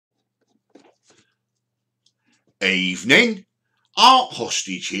Evening, Art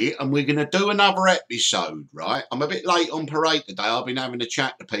Hostage here, and we're going to do another episode, right? I'm a bit late on parade today. I've been having a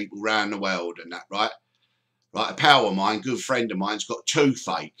chat to people around the world and that, right? Right, a pal of mine, good friend of mine's got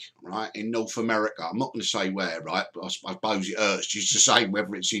toothache, right, in North America. I'm not going to say where, right, but I suppose it hurts just the same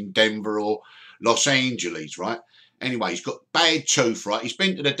whether it's in Denver or Los Angeles, right? Anyway, he's got bad tooth, right? He's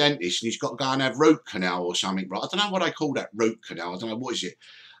been to the dentist and he's got to go and have root canal or something, right? I don't know what they call that, root canal. I don't know, what is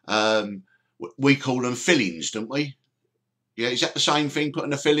it? We call them fillings, don't we? Yeah, is that the same thing,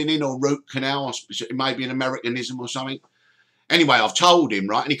 putting a filling in, or root canal? It may be an Americanism or something. Anyway, I've told him,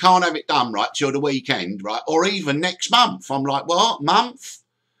 right, and he can't have it done, right, till the weekend, right, or even next month. I'm like, what, month?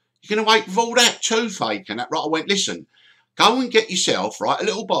 You're going to wait for all that toothache and that, right? I went, listen, go and get yourself, right, a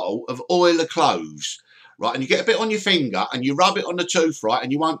little bottle of oil of cloves, right, and you get a bit on your finger and you rub it on the tooth, right,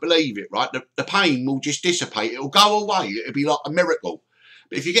 and you won't believe it, right? The pain will just dissipate. It'll go away. It'll be like a miracle.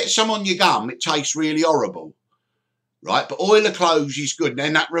 But if you get some on your gum, it tastes really horrible, right? But oil of cloves is good. And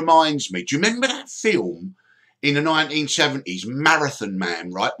then that reminds me, do you remember that film in the 1970s, Marathon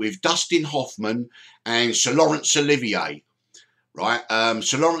Man, right, with Dustin Hoffman and Sir Laurence Olivier, right?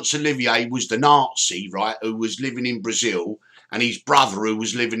 Sir Laurence Olivier was the Nazi, right, who was living in Brazil, and his brother, who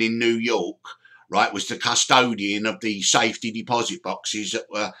was living in New York, right, was the custodian of the safety deposit boxes that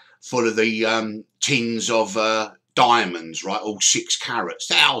were full of the tins of diamonds, right, all 6 carats,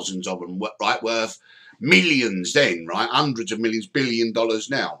 thousands of them, right, worth millions then, right, hundreds of millions, $1 billion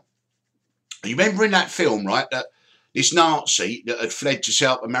now. You remember in that film, right, that this Nazi that had fled to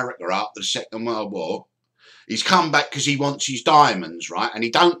South America after the Second World War, he's come back because he wants his diamonds, right, and he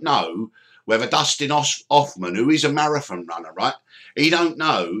don't know whether Dustin Hoffman, who is a marathon runner, right, he don't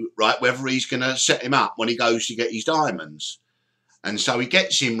know, right, whether he's going to set him up when he goes to get his diamonds. And so he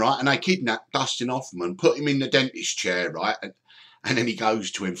gets him, right, and they kidnap Dustin Hoffman, put him in the dentist chair, right, and then he goes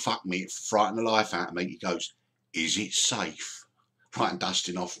to him, fuck me, it frightened the life out of me. He goes, is it safe? Right, and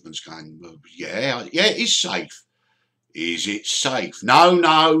Dustin Hoffman's going, well, yeah, it is safe. Is it safe? No,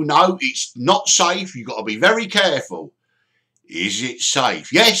 it's not safe. You've got to be very careful. Is it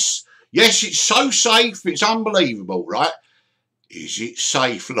safe? Yes, it's so safe, it's unbelievable, right? Is it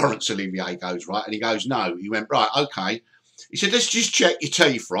safe? Laurence Olivier goes, right, and he goes, no. He went, right, okay. He said, let's just check your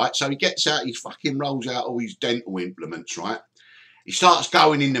teeth, right? So he gets out, he fucking rolls out all his dental implements, right? He starts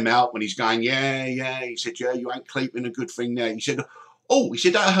going in them out when he's going, yeah. He said, yeah, you ain't keeping a good thing there. He said, oh, he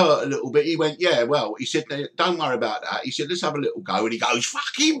said, that hurt a little bit. He went, yeah, well, he said, don't worry about that. He said, let's have a little go. And he goes,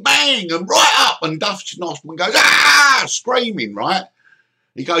 fucking bang, and right up. And Dustin Hoffman goes, ah, screaming, right?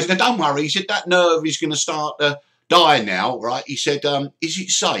 He goes, now, don't worry. He said, that nerve is going to start to die now, right? He said, is it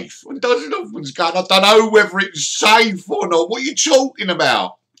safe? And Dustin Hoffman's going, I don't know whether it's safe or not. What are you talking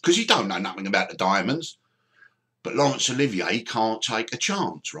about? Because he don't know nothing about the diamonds. But Laurence Olivier can't take a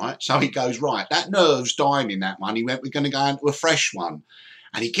chance, right? So he goes, right, that nerve's dying in that one. He went, we're going to go into a fresh one.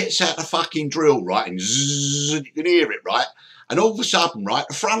 And he gets out the fucking drill, right? And zzz, you can hear it, right? And all of a sudden, right,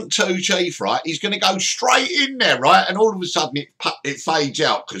 the front 2 teeth, right, he's going to go straight in there, right? And all of a sudden it fades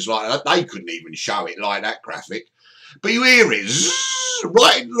out because, like, they couldn't even show it like that graphic. But you hear it, zzz,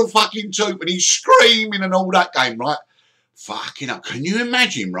 right into the fucking tooth, and he's screaming and all that game, right? Fucking hell, can you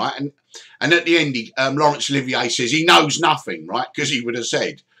imagine, right? And at the end, Laurence Olivier says he knows nothing, right? Because he would have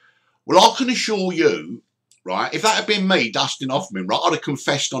said, well, I can assure you, right, if that had been me, Dustin Hoffman, right, I'd have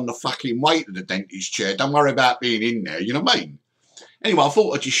confessed on the fucking way to the dentist chair. Don't worry about being in there, you know what I mean? Anyway, I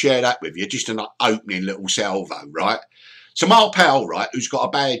thought I'd just share that with you, just an opening little salvo, right? So my pal, right, who's got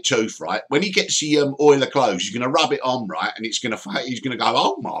a bad tooth, right, when he gets the oil of cloves, he's going to rub it on, right, and he's going to go,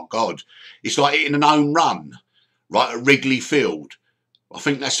 oh, my God. It's like hitting an home run, right, at Wrigley Field. I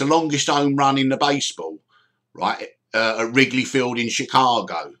think that's the longest home run in the baseball, right, at Wrigley Field in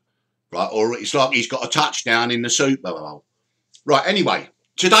Chicago, right, or it's like he's got a touchdown in the Super Bowl. Right, anyway,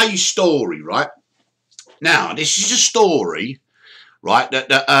 today's story, right, now, this is a story, right,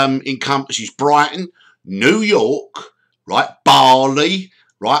 that encompasses Brighton, New York, right, Bali,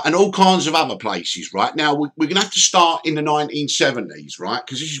 right, and all kinds of other places, right. Now, we're going to have to start in the 1970s, right,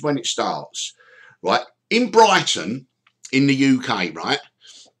 because this is when it starts, right. In Brighton, in the UK, right,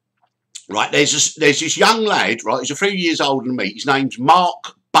 there's this young lad, right, he's a few years older than me, his name's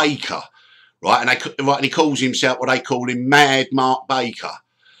Mark Baker, right, and he calls himself, what they call him, Mad Mark Baker,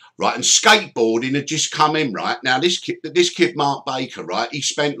 right, and skateboarding had just come in, right. Now, this kid, Mark Baker, right, he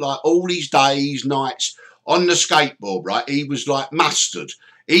spent, like, all his days, nights on the skateboard, right, he was, like, mustard.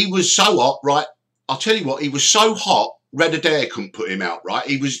 He was so hot, right, I'll tell you what, he was so hot, Red Adair couldn't put him out, right,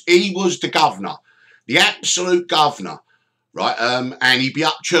 he was the governor, the absolute governor, right? And he'd be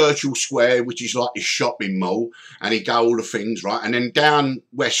up Churchill Square, which is like his shopping mall, and he'd go all the things, right? And then down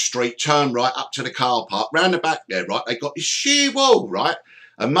West Street, turn right up to the car park, round the back there, right? They got this sheer wall, right?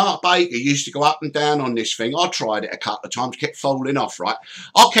 And Mark Baker used to go up and down on this thing. I tried it a couple of times, kept falling off, right?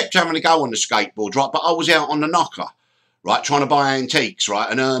 I kept having to go on the skateboard, right? But I was out on the knocker, right? Trying to buy antiques,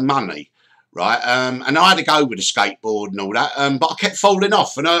 right? And earn money. Right, and I had to go with the skateboard and all that, but I kept falling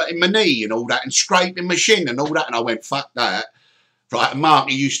off and hurting my knee and all that and scraping my shin and all that, and I went, fuck that, right, and Mark,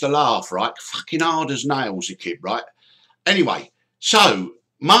 he used to laugh, right, fucking hard as nails, a kid, right. Anyway, so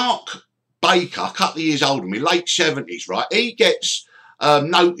Mark Baker, a couple of years older than me, late 70s, right, he gets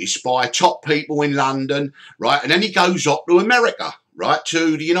noticed by top people in London, right, and then he goes up to America, right,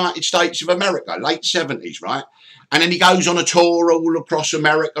 to the United States of America, late 70s, right. And then he goes on a tour all across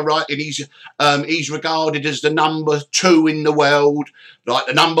America, right? And he's regarded as the #2 in the world, like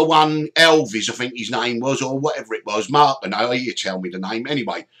the #1 Elvis, I think his name was, or whatever it was. Mark, I know, you tell me the name.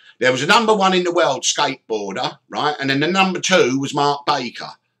 Anyway, there was a #1 in the world skateboarder, right? And then the #2 was Mark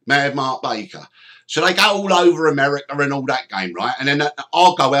Baker, Mad Mark Baker. So they go all over America and all that game, right? And then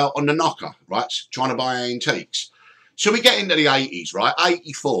I'll go out on the knocker, right? Trying to buy antiques. So we get into the 80s, right?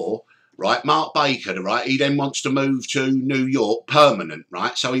 84. Right, Mark Baker, right, he then wants to move to New York permanent,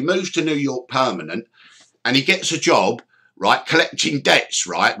 right? So he moves to New York permanent and he gets a job, right, collecting debts,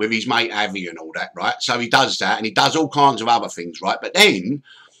 right, with his mate Avi and all that, right? So he does that and he does all kinds of other things, right? But then,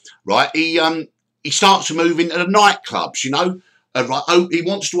 right, he starts to move into the nightclubs, you know? Right, he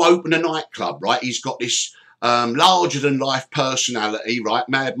wants to open a nightclub, right? He's got this larger-than-life personality, right?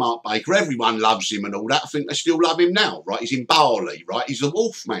 Mad Mark Baker. Everyone loves him and all that. I think they still love him now, right? He's in Bali, right? He's the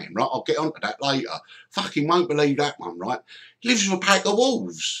wolf man, right? I'll get onto that later. Fucking won't believe that one, right? He lives with a pack of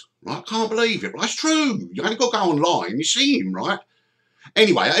wolves, right? Can't believe it, right? It's true. You only got to go online, you see him, right?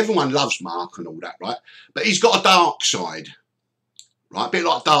 Anyway, everyone loves Mark and all that, right? But he's got a dark side, right? A bit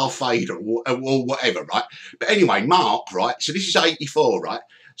like Darth Vader or whatever, right? But anyway, Mark, right? So this is 84, right?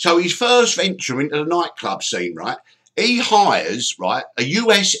 So his first venture into the nightclub scene, right? He hires, right, a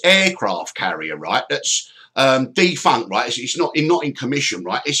US aircraft carrier, right? That's defunct, right? It's not in commission,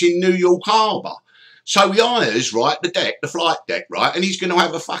 right? It's in New York Harbour. So he hires, right, the flight deck, right? And he's going to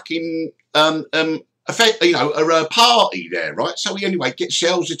have a fucking a party there, right? So he anyway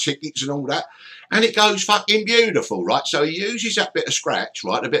sells the tickets and all that. And it goes fucking beautiful, right? So he uses that bit of scratch,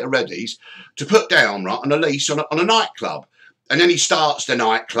 right, a bit of readies, to put down, right, on a lease on a nightclub. And then he starts the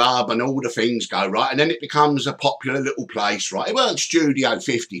nightclub and all the things go, right? And then it becomes a popular little place, right? It weren't Studio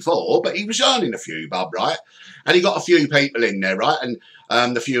 54, but he was earning a few, bub, right? And he got a few people in there, right? And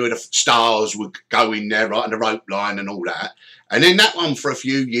a few of the stars would go in there, right? And the rope line and all that. And then that one for a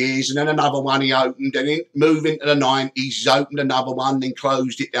few years, and then another one he opened, and then move into the 90s, he's opened another one, then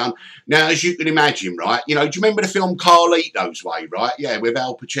closed it down. Now, as you can imagine, right? You know, do you remember the film Carlito's Way, right? Yeah, with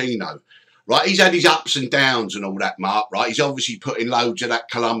Al Pacino. Right, he's had his ups and downs and all that, Mark, right? He's obviously putting loads of that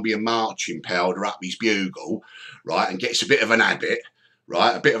Colombian marching powder up his bugle, right, and gets a bit of an habit,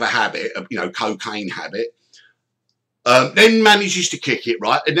 right, a bit of a habit, you know, cocaine habit. Then manages to kick it,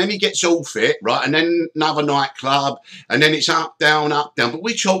 right, and then he gets all fit, right, and then another nightclub, and then it's up, down, but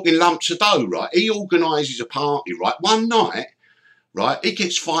we're talking lumps of dough, right? He organises a party, right, one night, right, he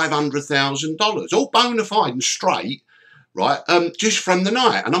gets $500,000, all bona fide and straight, right, just from the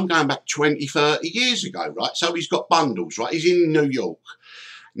night. And I'm going back 20, 30 years ago, right? So he's got bundles, right? He's in New York.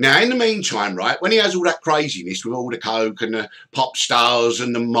 Now, in the meantime, right, when he has all that craziness with all the coke and the pop stars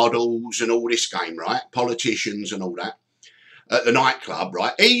and the models and all this game, right, politicians and all that, at the nightclub,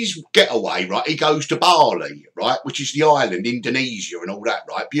 right, he's getaway, right, he goes to Bali, right, which is the island, Indonesia and all that,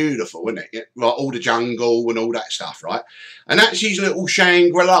 right, beautiful, isn't it? Right, all the jungle and all that stuff, right, and that's his little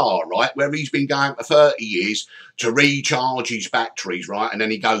Shangri-La, right, where he's been going for 30 years to recharge his batteries, right, and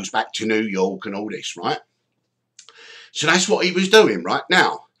then he goes back to New York and all this, right. So that's what he was doing, right.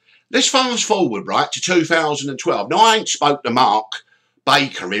 Now, let's fast forward, right, to 2012. Now, I ain't spoke to Mark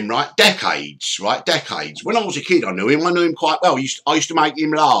Baker in, right, decades. When I was a kid, I knew him quite well. I used to make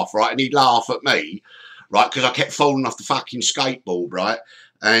him laugh, right, and he'd laugh at me, right, because I kept falling off the fucking skateboard, right,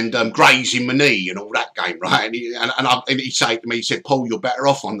 and grazing my knee and all that game, right, and he'd say to me, he said, Paul, you're better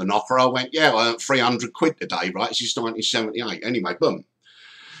off on the knocker. I went, yeah, I earned 300 quid today, right, this is 1978. Anyway, boom.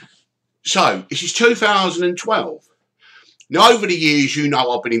 So, this is 2012. Now, over the years, you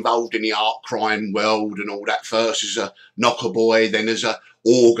know, I've been involved in the art crime world and all that, first as a knocker boy, then as a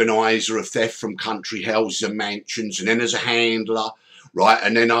organiser of theft from country houses and mansions, and then as a handler, right?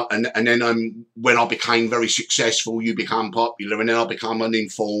 And then when I became very successful, you become popular, and then I become an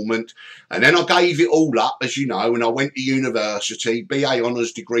informant, and then I gave it all up, as you know, and I went to university, BA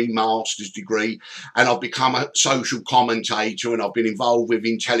honours degree, master's degree, and I've become a social commentator, and I've been involved with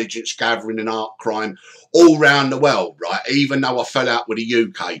intelligence gathering and art crime all around the world, right? Even though I fell out with the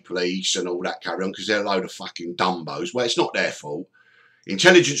UK police and all that carry on, because they're a load of fucking dumbos. Well, it's not their fault.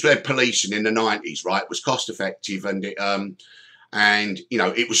 Intelligence-led policing in the 90s, right, was cost-effective, and you know,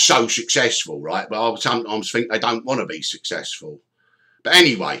 it was so successful, right? But I sometimes think they don't want to be successful. But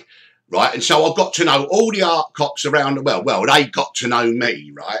anyway, right, and so I got to know all the art cops around the world. Well, they got to know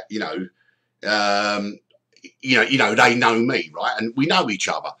me, right? You know, they know me, right? And we know each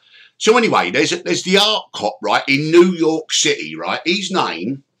other. So anyway, there's the art cop, right, in New York City, right? His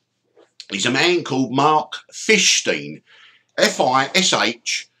name is a man called Mark Fishstein,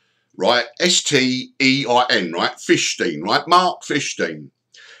 F-I-S-H, right, S-T-E-I-N, right, Fishstein, right, Mark Fishstein.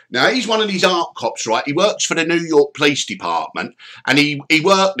 Now, he's one of these art cops, right? He works for the New York Police Department, and he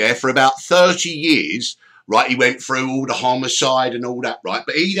worked there for about 30 years, right? He went through all the homicide and all that, right?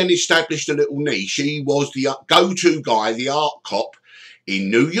 But he then established a little niche. He was the go-to guy, the art cop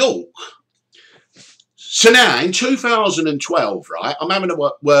in New York. So now, in 2012, right, I'm having a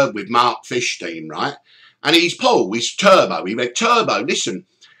word with Mark Fishstein, right? And he's Turbo. He went, Turbo, listen.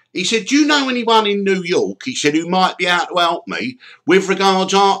 He said, do you know anyone in New York, he said, who might be able to help me with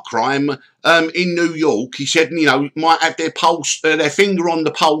regards art crime in New York? He said, you know, might have their pulse, their finger on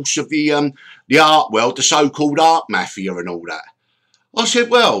the pulse of the art world, the so-called art mafia and all that. I said,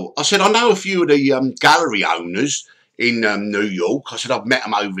 well, I know a few of the gallery owners in New York. I said, I've met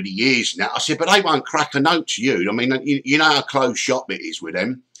them over the years now. I said, but they won't crack a note to you. I mean, you know how close shop it is with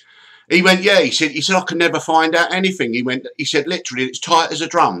them. He went, yeah, he said, I can never find out anything. He said, literally, it's tight as a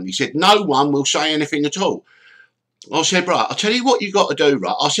drum. He said, no one will say anything at all. I said, right, I'll tell you what you got to do,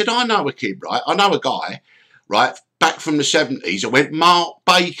 right? I said, I know a kid, right? I know a guy, right, back from the 70s. I went, Mark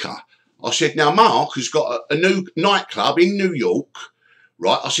Baker. I said, now, Mark has got a new nightclub in New York,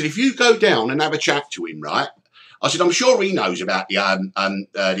 right? I said, if you go down and have a chat to him, right? I said, I'm sure he knows about the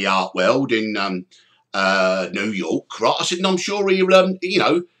art world in New York, right? I said, and I'm sure he'll, you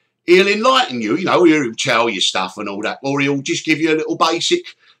know, he'll enlighten you, you know, he'll tell you stuff and all that, or he'll just give you a little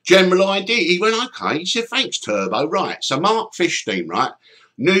basic general idea. He went, okay. He said, thanks, Turbo. Right, so Mark Fishstein, right,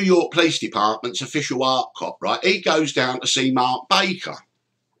 New York Police Department's official art cop, right, he goes down to see Mark Baker.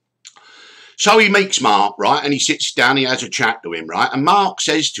 So he meets Mark, right, and he sits down, he has a chat to him, right, and Mark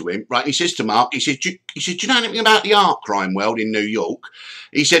says to him, right, he says to Mark, he said, do you know anything about the art crime world in New York?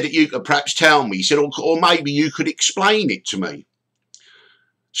 He said that you could perhaps tell me. He said, or maybe you could explain it to me.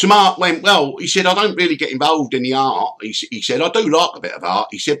 So Mark went, well, he said, I don't really get involved in the art. He said, I do like a bit of art.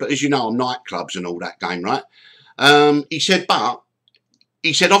 He said, but as you know, I'm nightclubs and all that game, right? He said, I've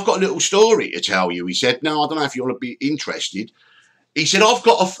got a little story to tell you. He said, no, I don't know if you want to be interested. He said, I've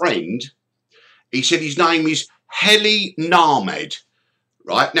got a friend. He said, his name is Helly Nahmad,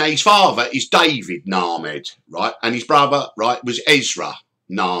 right? Now, his father is David Nahmad, right? And his brother, right, was Ezra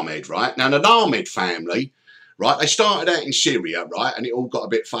Nahmad, right? Now, the Nahmad family, right, they started out in Syria, right, and it all got a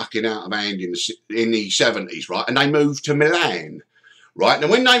bit fucking out of hand in the 70s, right, and they moved to Milan, right. Now,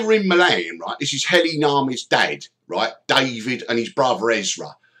 when they were in Milan, right, this is Helly Nahmad's dad, right, David, and his brother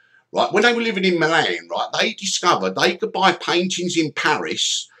Ezra, right. When they were living in Milan, right, they discovered they could buy paintings in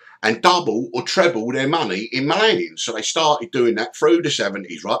Paris and double or treble their money in Milan. So they started doing that through the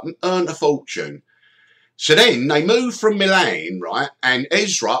 70s, right, and earned a fortune. So then they moved from Milan, right, and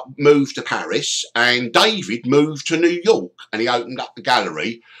Ezra moved to Paris, and David moved to New York, and he opened up the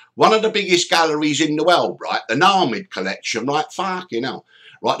gallery, one of the biggest galleries in the world, right, the Nahmad collection, right, fucking hell,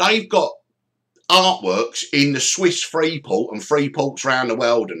 right, they've got artworks in the Swiss Freeport and Freeports around the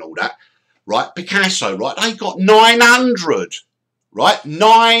world and all that, right, Picasso, right, they got 900, right,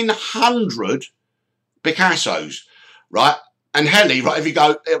 900 Picassos, right. And Helly, right, if you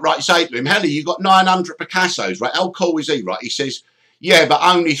go, right, say to him, Helly, you got 900 Picassos, right? How cool is he, right? He says, yeah, but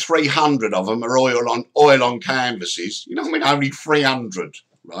only 300 of them are oil on canvases. You know what I mean? Only 300,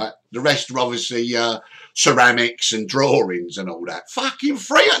 right? The rest are obviously ceramics and drawings and all that. Fucking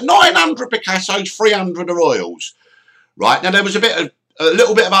 900 Picassos, 300 are oils, right? Now, there was a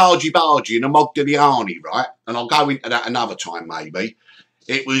little bit of argy-bargy and a Modigliani, right? And I'll go into that another time, maybe.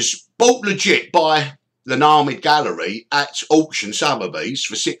 It was bought legit by the Nahmad Gallery at auction Sotheby's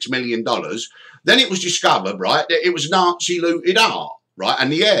for $6 million. Then it was discovered, right, that it was Nazi looted art, right,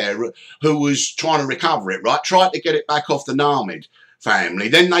 and the heir who was trying to recover it, right, tried to get it back off the Nahmad family.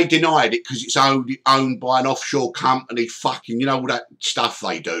 Then they denied it because it's owned by an offshore company, fucking, you know, all that stuff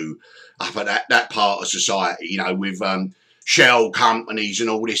they do up at that part of society, you know, with shell companies and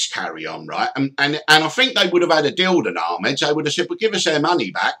all this carry on, right? And I think they would have had a deal, the Nahmads. They would have said, well, give us our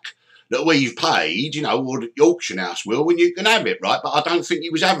money back that we've paid, you know, or the auction house will, and you can have it, right? But I don't think he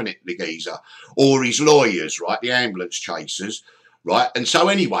was having it, the geezer, or his lawyers, right, the ambulance chasers, right? And so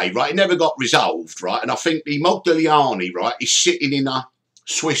anyway, right, it never got resolved, right? And I think the Modigliani, right, is sitting in a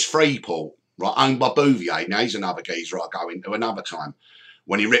Swiss Freeport, right, owned by Bouvier. Now, he's another geezer I go into another time,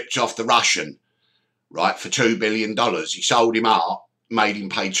 when he ripped off the Russian, right, for $2 billion. He sold him out, made him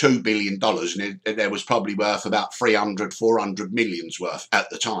pay $2 billion, and there was probably worth about 300, 400 millions worth at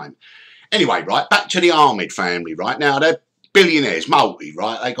the time. Anyway, right, back to the Nahmad family, right? Now, they're billionaires, multi,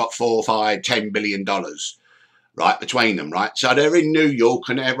 right? They got $4, $5, $10 billion, right, between them, right? So they're in New York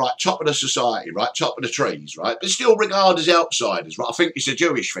and they're, right, top of the society, right, top of the trees, right? But still regarded as outsiders, right? I think it's a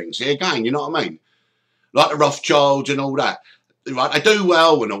Jewish thing. See, again, you know what I mean? Like the Rothschilds and all that. Right, they do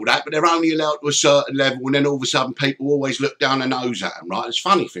well and all that, but they're only allowed to a certain level, and then all of a sudden people always look down their nose at them, right? It's a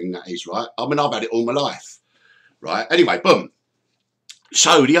funny thing, that is, right? I mean, I've had it all my life, right? Anyway, boom.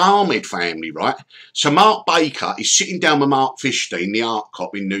 So the Nahmad family, right? So Mark Baker is sitting down with Mark Fishstein, the art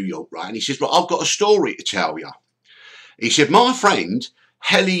cop in New York, right? And he says, right, I've got a story to tell you. He said, my friend,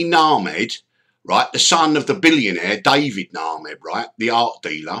 Helly Nahmad, right, the son of the billionaire David Nahmad, right, the art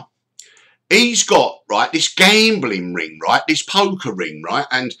dealer, he's got, right, this gambling ring, right, this poker ring, right,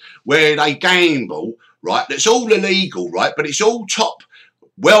 and where they gamble, right, that's all illegal, right, but it's all top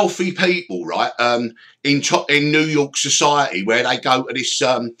wealthy people, right, in New York society, where they go to this,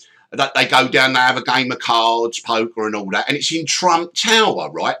 they go down, they have a game of cards, poker and all that, and it's in Trump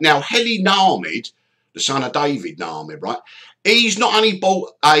Tower, right. Now, Helly Nahmad, the son of David Nahmad, right, he's not only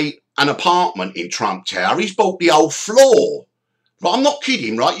bought an apartment in Trump Tower, he's bought the whole floor. Right, I'm not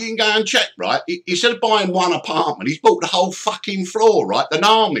kidding, right? You can go and check, right? Instead of buying one apartment, he's bought the whole fucking floor, right? The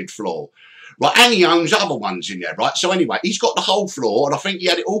Nahmad floor. Right, and he owns other ones in there, right? So anyway, he's got the whole floor, and I think he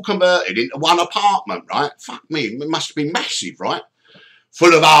had it all converted into one apartment, right? Fuck me, it must have been massive, right?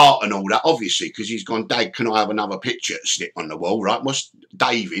 Full of art and all that, obviously, because he's gone, Dad, can I have another picture to stick on the wall, right? What's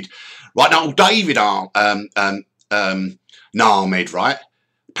David? Right, now, David Nahmad, right?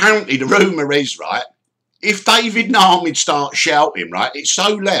 Apparently, the rumour is, right, if David Nahmad starts shouting, right, it's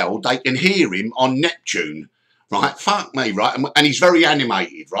so loud they can hear him on Neptune, right? Fuck me, right? And he's very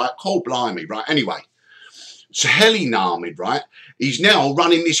animated, right? Call blimey, right? Anyway, so Helly Nahmad, right, he's now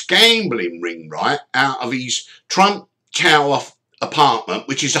running this gambling ring, right, out of his Trump Tower apartment,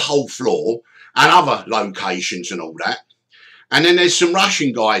 which is a whole floor, and other locations and all that. And then there's some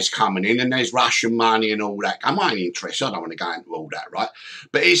Russian guys coming in, and there's Russian money and all that. I'm not interested. I don't want to go into all that, right?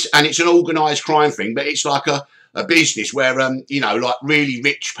 But it's an organised crime thing, but it's like a business where, you know, like really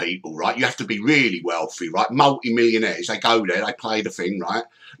rich people, right? You have to be really wealthy, right? Multi-millionaires, they go there, they play the thing, right?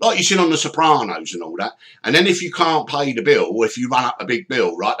 Like you see on The Sopranos and all that. And then if you can't pay the bill, or if you run up a big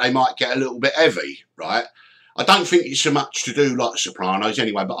bill, right, they might get a little bit heavy, right? I don't think it's so much to do like The Sopranos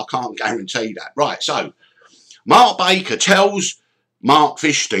anyway, but I can't guarantee that. Right, so Mark Baker tells Mark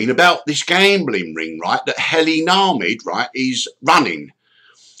Fishstein about this gambling ring, right, that Helly Nahmad, right, is running.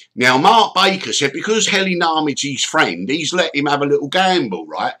 Now, Mark Baker said because Helly Nahmad's his friend, he's let him have a little gamble,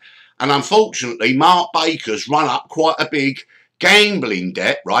 right? And unfortunately, Mark Baker's run up quite a big gambling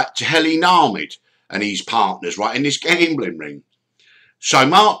debt, right, to Helly Nahmad and his partners, right, in this gambling ring. So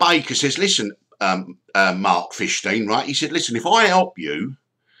Mark Baker says, listen, Mark Fishstein, right, he said, listen, if I help you,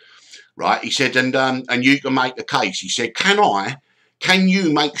 right, he said, and you can make a case, he said, can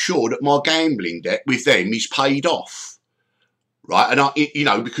you make sure that my gambling debt with them is paid off? Right, and I, you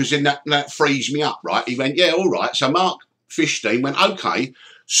know, because then that frees me up, right? He went, yeah, all right. So Mark Fishstein went, okay,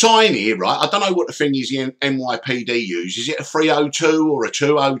 sign here, right? I don't know what the thing is the NYPD use. Is it a 302 or a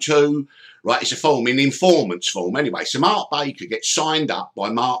 202? Right, it's a form, an informant's form. Anyway, so Mark Baker gets signed up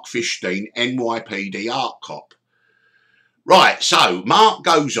by Mark Fishstein, NYPD art cop. Right, so Mark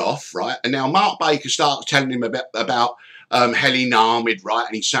goes off, right, and now Mark Baker starts telling him about Helly Nahmad, right,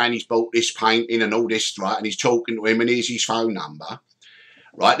 and he's saying he's bought this painting and all this, right, and he's talking to him, and here's his phone number,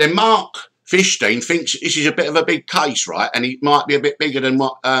 right. Then Mark Fishstein thinks this is a bit of a big case, right, and it might be a bit bigger than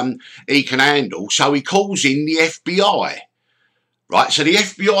what he can handle, so he calls in the FBI, right. So the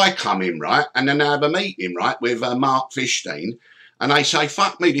FBI come in, right, and then they have a meeting, right, with Mark Fishstein, and they say,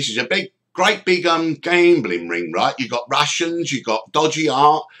 fuck me, this is a great big gambling ring, right? You got Russians, you got dodgy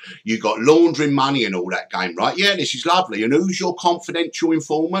art, you got laundering money and all that game, right? Yeah, this is lovely. And who's your confidential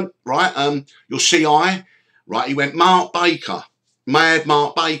informant, right? Your CI, right? He went, Mark Baker, Mad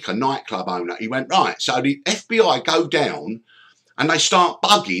Mark Baker, nightclub owner. He went, right. So the FBI go down and they start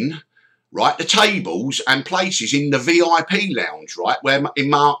bugging, right, the tables and places in the VIP lounge, right, where in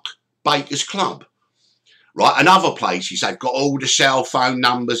Mark Baker's club. right? And other places, they've got all the cell phone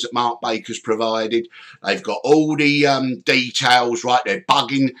numbers that Mark Baker's provided. They've got all the details, right? They're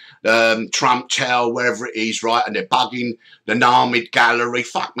bugging Trump Tower, wherever it is, right? And they're bugging the Nahmad gallery.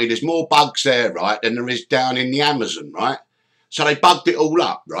 Fuck me, there's more bugs there, right, than there is down in the Amazon, right? So they bugged it all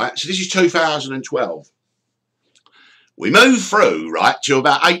up, right? So this is 2012. We move through, right, to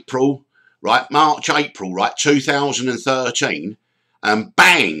about April, right, March, April, right, 2013. And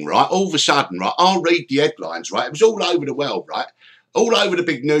bang, right, all of a sudden, right, I'll read the headlines, right? It was all over the world, right? All over the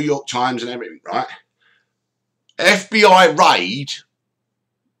big New York Times and everything, right? FBI raid,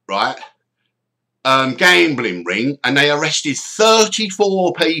 right, gambling ring, and they arrested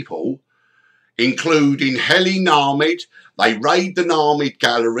 34 people, including Helly Nahmad. They raid the Nahmad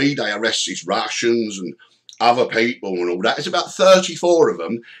gallery, they arrest these Russians and other people and all that. It's about 34 of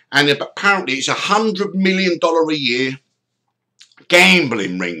them, and apparently it's $100 million a year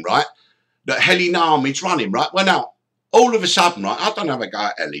gambling ring, right, that Helly Nahmad's running, right? Well, now, all of a sudden, right, I don't have a go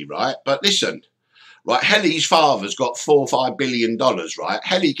at Helly, right, but listen, right, Helly's father's got $4 or $5 billion, right?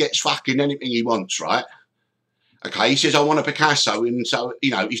 Helly gets fucking anything he wants, right? Okay, he says, I want a Picasso, and so,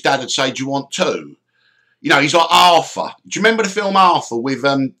 you know, his dad would say, do you want two? You know, he's like Arthur. Do you remember the film Arthur with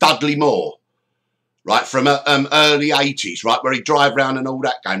Dudley Moore? Right, from early 80s, right, where he'd drive around and all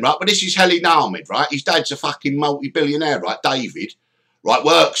that game, right? But this is Helly Nahmad, right? His dad's a fucking multi-billionaire, right? David, right,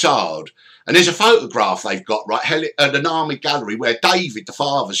 works hard. And there's a photograph they've got, right, the Nahmad gallery, where David, the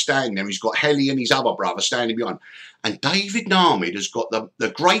father's standing there. He's got Helly and his other brother standing behind. And David Nahmad has got the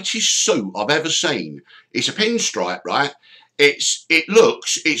greatest suit I've ever seen. It's a pinstripe, right? It's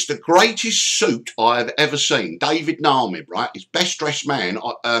the greatest suit I've ever seen. David Nahmad, right? He's best dressed man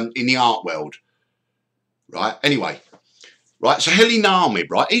in the art world. Right, anyway, right, so Helly Nahmad,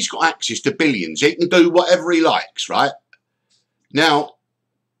 right, he's got access to billions. He can do whatever he likes, right? Now,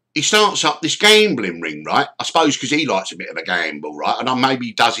 he starts up this gambling ring, right? I suppose because he likes a bit of a gamble, right? And maybe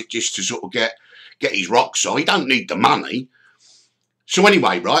he does it just to sort of get his rocks on. He don't need the money. So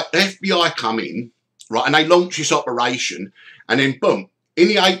anyway, right, the FBI come in, right, and they launch this operation, and then boom, in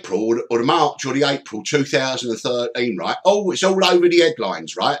the April or the March or the April 2013, right? Oh, it's all over the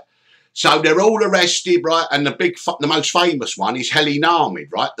headlines, right? So they're all arrested, right? And the most famous one is Helly Nahmad,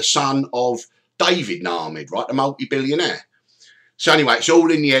 right? The son of David Nahmad, right? The multi-billionaire. So anyway, it's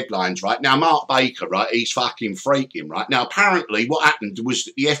all in the headlines, right? Now, Mark Baker, right? He's fucking freaking, right? Now, apparently what happened was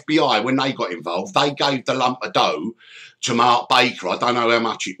the FBI, when they got involved, they gave the lump of dough to Mark Baker. I don't know how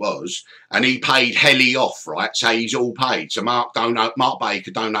much it was. And he paid Helly off, right? So he's all paid. So Mark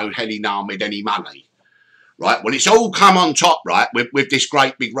Baker don't owe Helly Nahmad any money. Right, well, it's all come on top, right, with this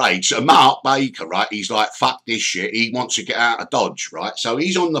great big raid. So Mark Baker, right, he's like, fuck this shit. He wants to get out of Dodge, right? So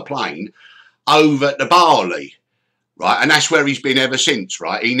he's on the plane over to Bali, right? And that's where he's been ever since,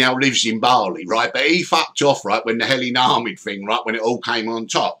 right? He now lives in Bali, right? But he fucked off, right, when the Helly Nahmad thing, right, when it all came on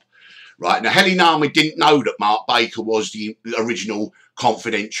top, right? Now, Helly Nahmad didn't know that Mark Baker was the original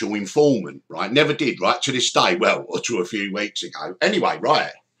confidential informant, right? Never did, right, to this day. Well, or to a few weeks ago. Anyway,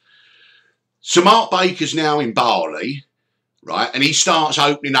 right. So Mark Baker's now in Bali, right, and he starts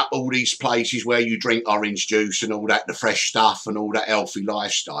opening up all these places where you drink orange juice and all that, the fresh stuff and all that healthy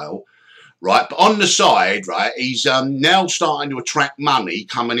lifestyle, right? But on the side, right, he's now starting to attract money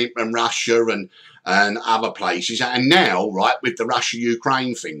coming in from Russia and other places. And now, right, with the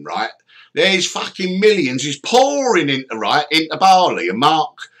Russia-Ukraine thing, right, there's fucking millions is pouring into Bali. And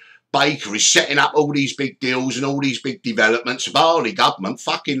Mark Baker is setting up all these big deals and all these big developments. The Bali government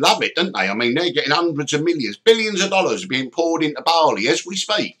fucking love it, don't they? I mean, they're getting hundreds of millions, billions of dollars being poured into Bali as we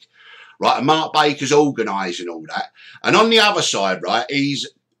speak. Right, and Mark Baker's organising all that. And on the other side, right, he's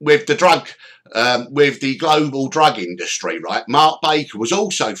with the with the global drug industry, right? Mark Baker was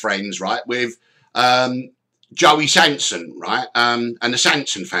also friends, right, with Joey Sanson, right, and the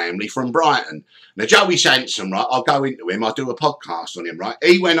Sanson family from Brighton. Now, Joey Sanson, right, I'll go into him. I'll do a podcast on him, right?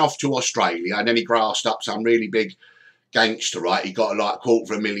 He went off to Australia and then he grassed up some really big gangster, right? He got like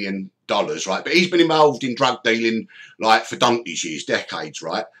 $250,000, right? But he's been involved in drug dealing like for donkey's years, decades,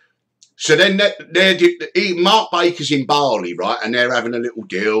 right? So then Mark Baker's in Bali, right? And they're having a little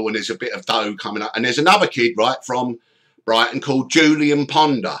deal and there's a bit of dough coming up. And there's another kid, right, from Brighton called Julian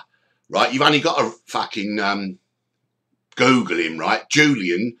Ponder, right? You've only got to fucking Google him, right?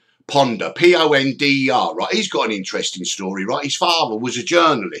 Julian Ponder, P-O-N-D-E-R, right? He's got an interesting story, right? His father was a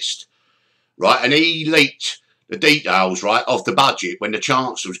journalist, right? And he leaked the details, right, of the budget when the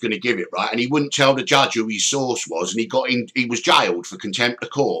Chancellor was going to give it, right? And he wouldn't tell the judge who his source was, and he was jailed for contempt of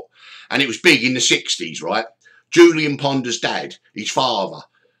court. And it was big in the 60s, right? Julian Ponder's dad, his father,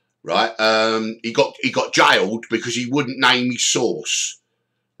 right? He got jailed because he wouldn't name his source,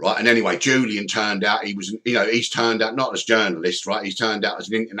 right? And anyway, Julian turned out he was, you know, he's turned out not as journalist, right? He's turned out as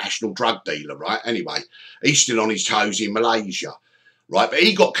an international drug dealer, right? Anyway, he's still on his toes in Malaysia, right? But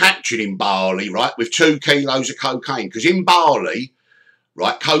he got captured in Bali, right, with 2 kilos of cocaine, because in Bali,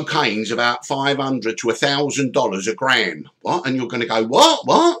 right, cocaine's about $500 to $1,000 a gram. What? And you're going to go,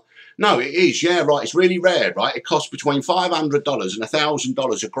 what? No, it is. Yeah, right. It's really rare, right? It costs between $500 and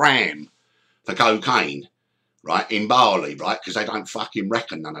 $1,000 a gram for cocaine, right, in Bali, right? Because they don't fucking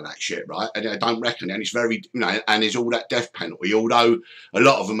reckon none of that shit, right? And they don't reckon it. And it's very, you know, and there's all that death penalty, although a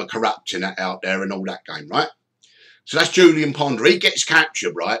lot of them are corrupt in that out there and all that game, right? So that's Julian Ponder. He gets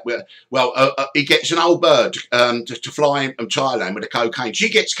captured, right? Well, he gets an old bird to fly him from Thailand with the cocaine. She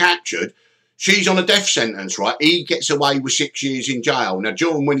gets captured. She's on a death sentence, right? He gets away with 6 years in jail. Now,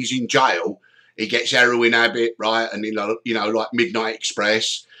 during when he's in jail, he gets heroin habit, right? And, you know, like Midnight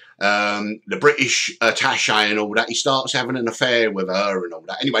Express, the British attaché and all that. He starts having an affair with her and all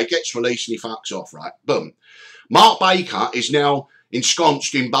that. Anyway, gets released and he fucks off, right? Boom. Mark Baker is now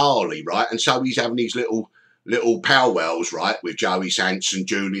ensconced in Bali, right? And so he's having these little powwows, right, with Joey Sanson,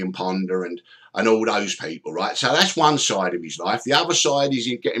 Julian Ponder and all those people, right? So that's one side of his life. The other side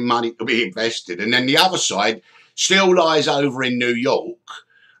is getting money to be invested. And then the other side still lies over in New York,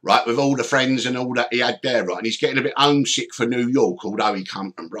 right, with all the friends and all that he had there, right? And he's getting a bit homesick for New York, although he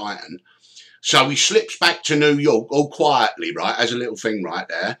come from Brighton. So he slips back to New York all quietly, right, as a little thing right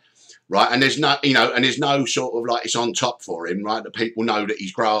there, right? And there's no, you know, and there's no sort of like it's on top for him, right? That people know that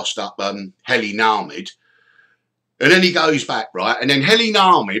he's grassed up Helly Nahmad. And then he goes back, right? And then Helly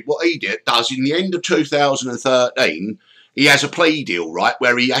Nahmad, what he does in the end of 2013, he has a plea deal, right,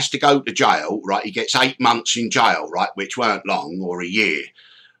 where he has to go to jail, right? He gets 8 months in jail, right, which weren't long, or a year,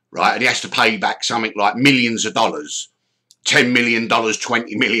 right? And he has to pay back something like millions of dollars, $10 million,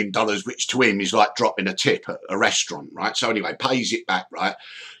 $20 million, which to him is like dropping a tip at a restaurant, right? So anyway, pays it back, right?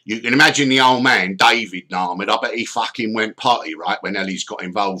 You can imagine the old man, David Nahmad, I bet he fucking went potty, right, when Helly's got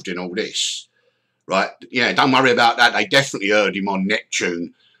involved in all this. Right, yeah, don't worry about that. They definitely heard him on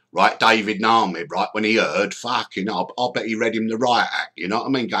Neptune, right? David Nahmad, right? When he heard, fucking, I bet he read him the Riot Act. You know what I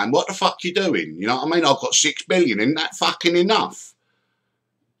mean? Going, what the fuck you doing? You know what I mean? I've got $6 billion. Isn't that fucking enough?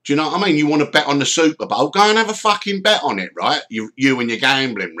 Do you know what I mean? You want to bet on the Super Bowl? Go and have a fucking bet on it, right? You and your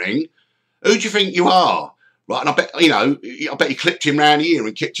gambling ring. Who do you think you are, right? And I bet, you know, I bet he clipped him round the ear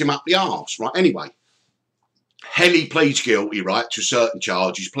and kicked him up the arse, right? Anyway, Helly pleads guilty, right, to certain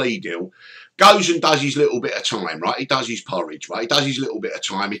charges, plea deal. Goes and does his little bit of time, right? He does his porridge, right? He does his little bit of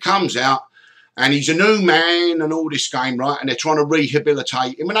time. He comes out and he's a new man and all this game, right? And they're trying to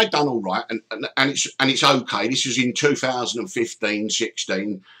rehabilitate him and they've done all right. And it's okay. This is in 2015,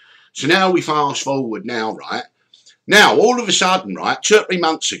 16. So now we fast forward now, right? Now, all of a sudden, right, 2 or 3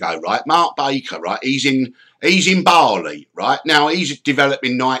 months ago, right, Mark Baker, right, he's in Bali, right? Now, he's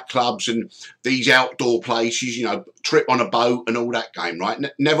developing nightclubs and these outdoor places, you know, trip on a boat and all that game, right?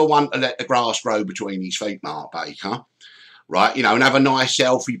 Never want to let the grass grow between his feet, Mark Baker, right? You know, and have a nice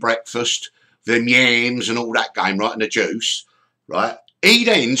healthy breakfast, them yams and all that game, right, and the juice, right? He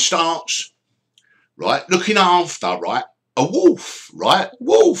then starts, right, looking after, right, a wolf, right?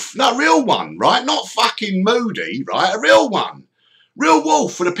 Wolf, no, real one, right? Not fucking Moody, right? A real one. Real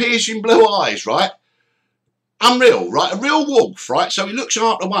wolf with the piercing blue eyes, right? Unreal, right? A real wolf, right? So he looks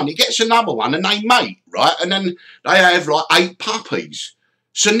after one, he gets another one and they mate, right? And then they have like 8 puppies.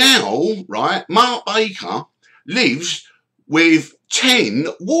 So now, right, Mark Baker lives with 10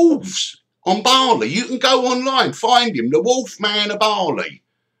 wolves on Bali. You can go online, find him, the Wolfman of Bali.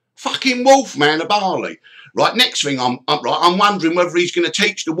 Fucking Wolfman of Bali. Right, next thing I'm wondering whether he's going to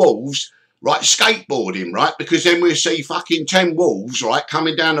teach the wolves, right, skateboarding, right, because then we'll see fucking 10 wolves, right,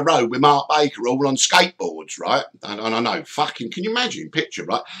 coming down the road with Mark Baker all on skateboards, right, and I know, fucking, can you imagine, picture,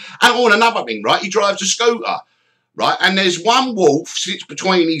 right, and on another thing, right, he drives a scooter, right, and there's one wolf sits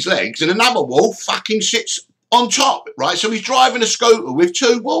between his legs and another wolf fucking sits on top, right, so he's driving a scooter with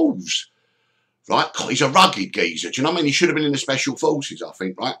 2 wolves, right, God, he's a rugged geezer, do you know what I mean, he should have been in the Special Forces, I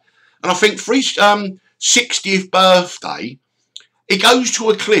think, right, and I think for his 60th birthday, he goes to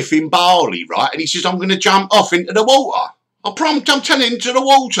a cliff in Bali, right? And he says, I'm going to jump off into the water. I'm telling him to the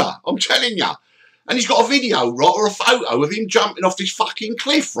water. I'm telling you. And he's got a video, right, or a photo of him jumping off this fucking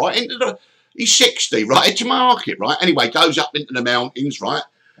cliff, right? He's 60, right? Head to market, right? Anyway, goes up into the mountains, right?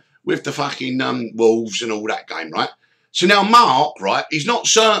 With the fucking wolves and all that game, right? So now Mark, right, he's not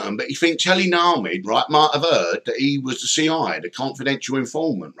certain, but he thinks Helly Nahmad, right, might have heard that he was the CI, the confidential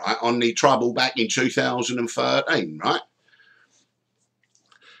informant, right, on the trouble back in 2013, right?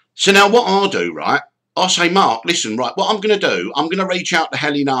 So now what I'll do, right, I'll say, Mark, listen, right, what I'm going to do, I'm going to reach out to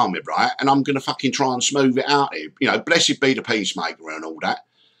Helly Nahmad, right, and I'm going to fucking try and smooth it out here. You know, blessed be the peacemaker and all that.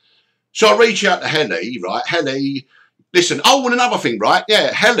 So I reach out to Helly, right? Helly, listen, oh, and another thing, right?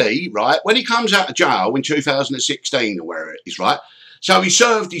 Yeah, Helly, right? When he comes out of jail in 2016 or where it is, right? So he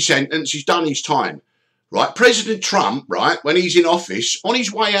served his sentence, he's done his time, right? President Trump, right, when he's in office, on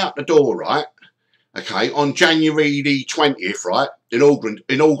his way out the door, right? Okay, on January the 20th, right?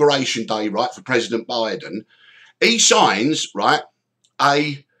 Inauguration day, right, for President Biden, he signs, right,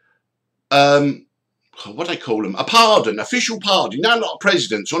 a what do they call them? A pardon, official pardon. You know, a lot of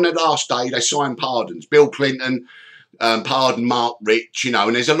presidents on their last day they sign pardons. Bill Clinton pardoned Mark Rich, you know,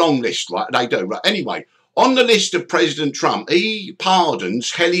 and there's a long list, right? They do, right? Anyway, on the list of President Trump, he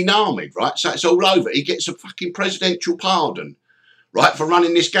pardons Helly Nahmad, right? So it's all over. He gets a fucking presidential pardon, right, for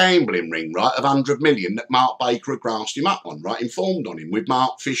running this gambling ring, right, of 100 million that Mark Baker had grassed him up on, right, informed on him with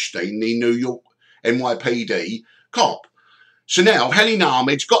Mark Fishstein, the New York NYPD cop. So now Helly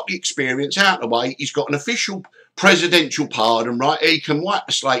Nahmad's got the experience out of the way. He's got an official presidential pardon, right? He can wipe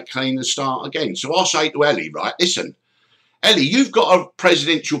the slate clean and start again. So I say to Helly, right, listen, Helly, you've got a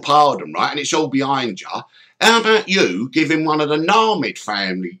presidential pardon, right, and it's all behind you. How about you giving one of the Nahmad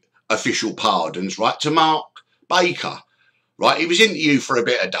family official pardons, right, to Mark Baker? Right, he was into you for a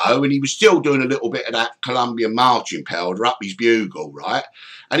bit of dough and he was still doing a little bit of that Colombian marching powder up his bugle, right?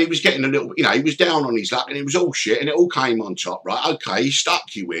 And he was getting a little, you know, he was down on his luck and it was all shit and it all came on top, right? Okay, he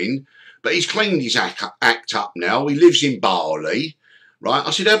stuck you in, but he's cleaned his act up now. He lives in Bali, right? I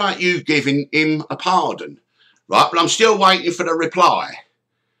said, how about you giving him a pardon, right? But I'm still waiting for the reply.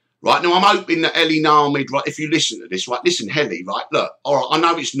 Right, now I'm hoping that Helly Nahmad, right, if you listen to this, right, listen, Helly, right, look, all right, I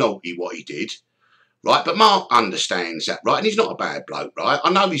know it's naughty what he did, right, but Mark understands that, right, and he's not a bad bloke, right,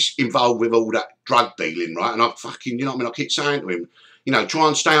 I know he's involved with all that drug dealing, right, and I fucking, you know what I mean, I keep saying to him, you know, try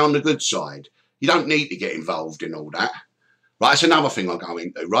and stay on the good side. You don't need to get involved in all that, right, it's another thing I go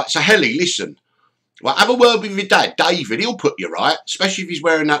into, right, so Helly, listen, right, have a word with your dad, David, he'll put you right, especially if he's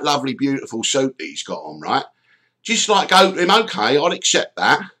wearing that lovely, beautiful suit that he's got on, right, just like go to him, okay, I'll accept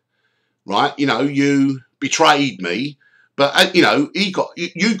that, right, you know, you betrayed me, but, you know, you got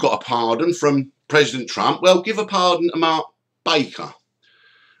a pardon from President Trump. Well, give a pardon to Mark Baker.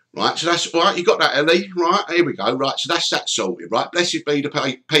 Right, so that's, right, you got that, Helly, right, here we go, right, so that's that sorted, right, blessed be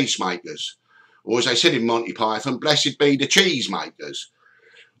the peacemakers, or as they said in Monty Python, blessed be the cheesemakers.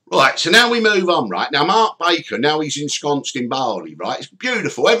 Right, so now we move on, right, now Mark Baker, now he's ensconced in Bali, right, it's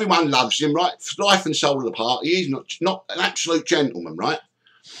beautiful, everyone loves him, right, life and soul of the party, he's not an absolute gentleman, right.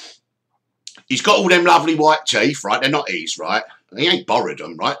 He's got all them lovely white teeth, right? They're not his, right? He ain't borrowed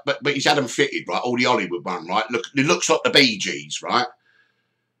them, right? But he's had them fitted, right? All the Hollywood one, right? Look, it looks like the Bee Gees, right?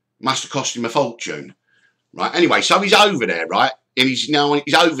 Must have cost him a fortune, right? Anyway, so he's over there, right? And he's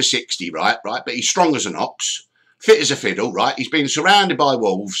over 60, right? Right? But he's strong as an ox, fit as a fiddle, right? He's been surrounded by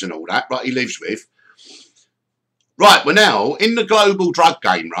wolves and all that, right? He lives with. Right, well now, in the global drug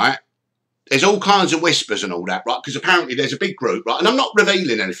game, right? There's all kinds of whispers and all that, right? Because apparently there's a big group, right? And I'm not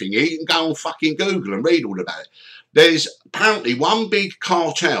revealing anything here. You can go on fucking Google and read all about it. There's apparently one big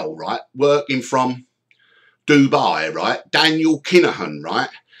cartel, right, working from Dubai, right? Daniel Kinahan, right?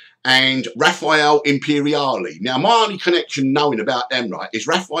 And Raffaele Imperiali. Now, my only connection knowing about them, right, is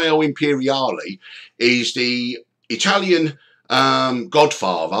Raffaele Imperiali is the Italian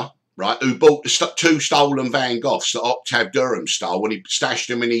godfather, right, who bought the two stolen Van Goghs that Octave Durham stole when he stashed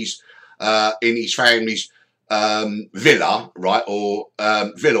them in his family's villa, right, or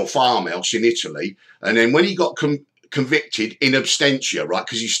villa or farmhouse in Italy. And then when he got convicted in absentia, right,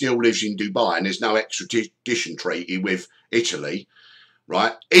 because he still lives in Dubai and there's no extradition treaty with Italy,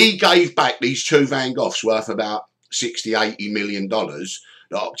 right, he gave back these two Van Goghs worth about $60–80 million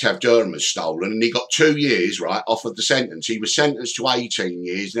that Octave Durham has stolen, and he got 2 years, right, off of the sentence. He was sentenced to 18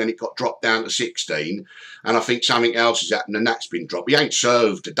 years, and then it got dropped down to 16, and I think something else has happened, and that's been dropped. He ain't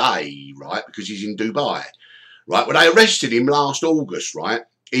served a day, right, because he's in Dubai, right. Well, they arrested him last August, right,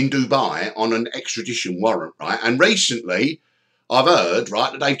 in Dubai on an extradition warrant, right, and recently I've heard,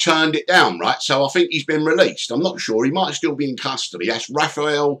 right, that they've turned it down, right, so I think he's been released. I'm not sure. He might still be in custody. That's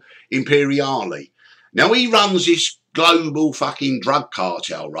Raffaele Imperiali. Now, he runs this global fucking drug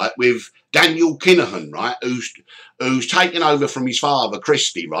cartel, right, with Daniel Kinahan, right, who's taken over from his father,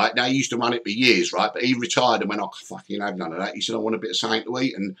 Christie, right. Now, he used to run it for years, right, but he retired and went, I fucking have none of that. He said, I want a bit of something to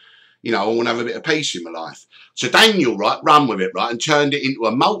eat and, you know, I want to have a bit of peace in my life. So Daniel, right, ran with it, right, and turned it into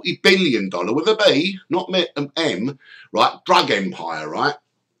a multi-billion-dollar, with a B, not an M, right, drug empire, right.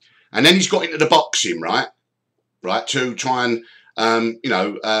 And then he's got into the boxing, right, to try and,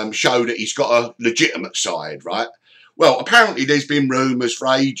 show that he's got a legitimate side, right. Well, apparently there's been rumours for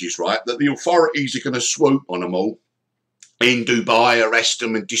ages, right, that the authorities are going to swoop on them all in Dubai, arrest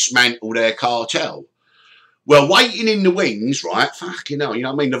them and dismantle their cartel. Well, waiting in the wings, right? Fucking hell, you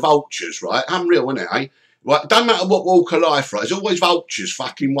know what I mean? The vultures, right? Unreal, isn't it, eh? Right, don't matter what walk of life, right? There's always vultures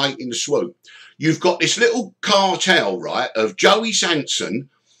fucking waiting to swoop. You've got this little cartel, right, of Joey Sanson,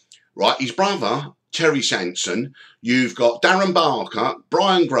 right, his brother, Terry Sanson. You've got Darren Barker,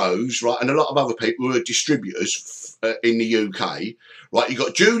 Brian Groves, right, and a lot of other people who are distributors in the UK. Right, you've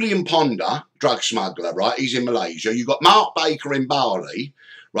got Julian Ponder, drug smuggler, right, he's in Malaysia. You've got Mark Baker in Bali,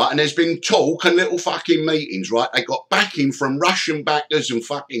 right, and there's been talk and little fucking meetings, right. They got backing from Russian backers and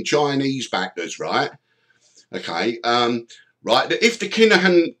fucking Chinese backers, right. Okay, right, that if the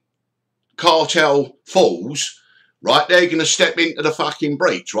Kinahan cartel falls, right, they're going to step into the fucking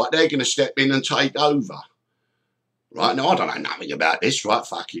breach, right, they're going to step in and take over. Right, now I don't know nothing about this, right,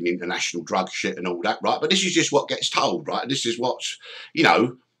 fucking international drug shit and all that, right, but this is just what gets told, right, this is what's, you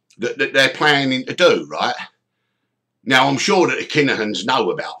know, that they're planning to do, right. Now, I'm sure that the Kinahans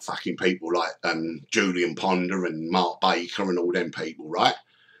know about fucking people like Julian Ponder and Mark Baker and all them people, right.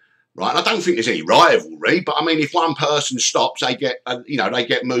 Right, and I don't think there's any rivalry, but I mean, if one person stops, they get, you know, they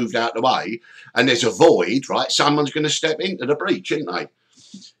get moved out of the way, and there's a void, right? Someone's going to step into the breach, isn't they?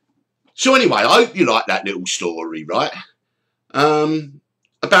 So anyway, I hope you like that little story, right? About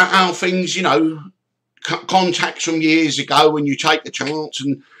how things, you know, contacts from years ago when you take the chance,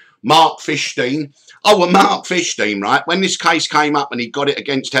 and Mark Fishstein. Oh, well, Mark Fishstein, right? When this case came up and he got it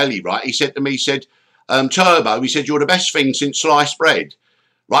against Helly, right? He said to me, he said, Turbo, he said, you're the best thing since sliced bread.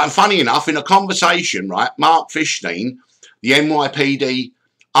 Right, and funny enough, in a conversation, right, Mark Fishstein, the NYPD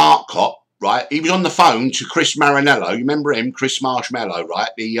art cop, right, he was on the phone to Chris Marinello. You remember him, Chris Marshmallow, right,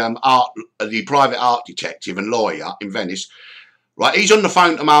 the private art detective and lawyer in Venice. Right, he's on the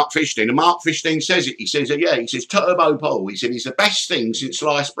phone to Mark Fishstein, and Mark Fishstein says it. He says, yeah, he says, Turbo Paul, he said, he's the best thing since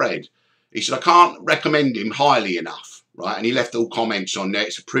sliced bread. He said, I can't recommend him highly enough, right, and he left all comments on there.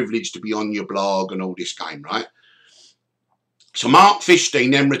 It's a privilege to be on your blog and all this game, right. So Mark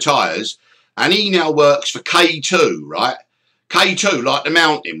Fishstein then retires, and he now works for K2, right? K2, like the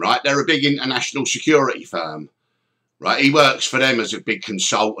mountain, right? They're a big international security firm, right? He works for them as a big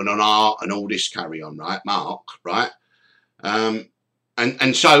consultant on art and all this carry on, right? Mark, right?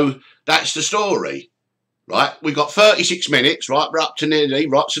 And so that's the story, right? We've got 36 minutes, right? We're up to nearly,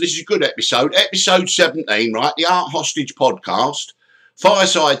 right? So this is a good episode. Episode 17, right? The Art Hostage Podcast,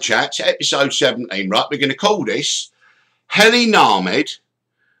 Fireside Chats, episode 17, right? We're going to call this Helly Nahmad,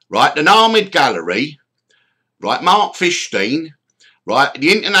 right, the Nahmad Gallery, right, Mark Fishstein, right,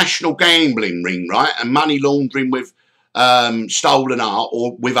 the international gambling ring, right, and money laundering with stolen art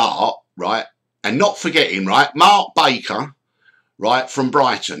or with art, right, and not forgetting, right, Mark Baker, right, from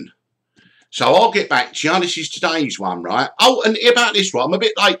Brighton. So I'll get back to you. This is today's one, right. Oh, and about this, right, I'm a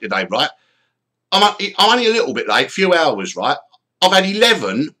bit late today, right. I'm only a little bit late, a few hours, right. I've had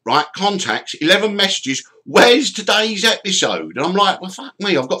 11, right, contacts, 11 messages. Where's today's episode? And I'm like, well, fuck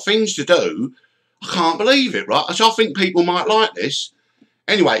me, I've got things to do. I can't believe it, right? So I think people might like this.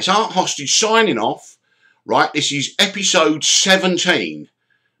 Anyway, it's Art Hostage signing off, right? This is episode 17,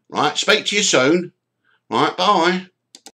 right? Speak to you soon, right? Bye.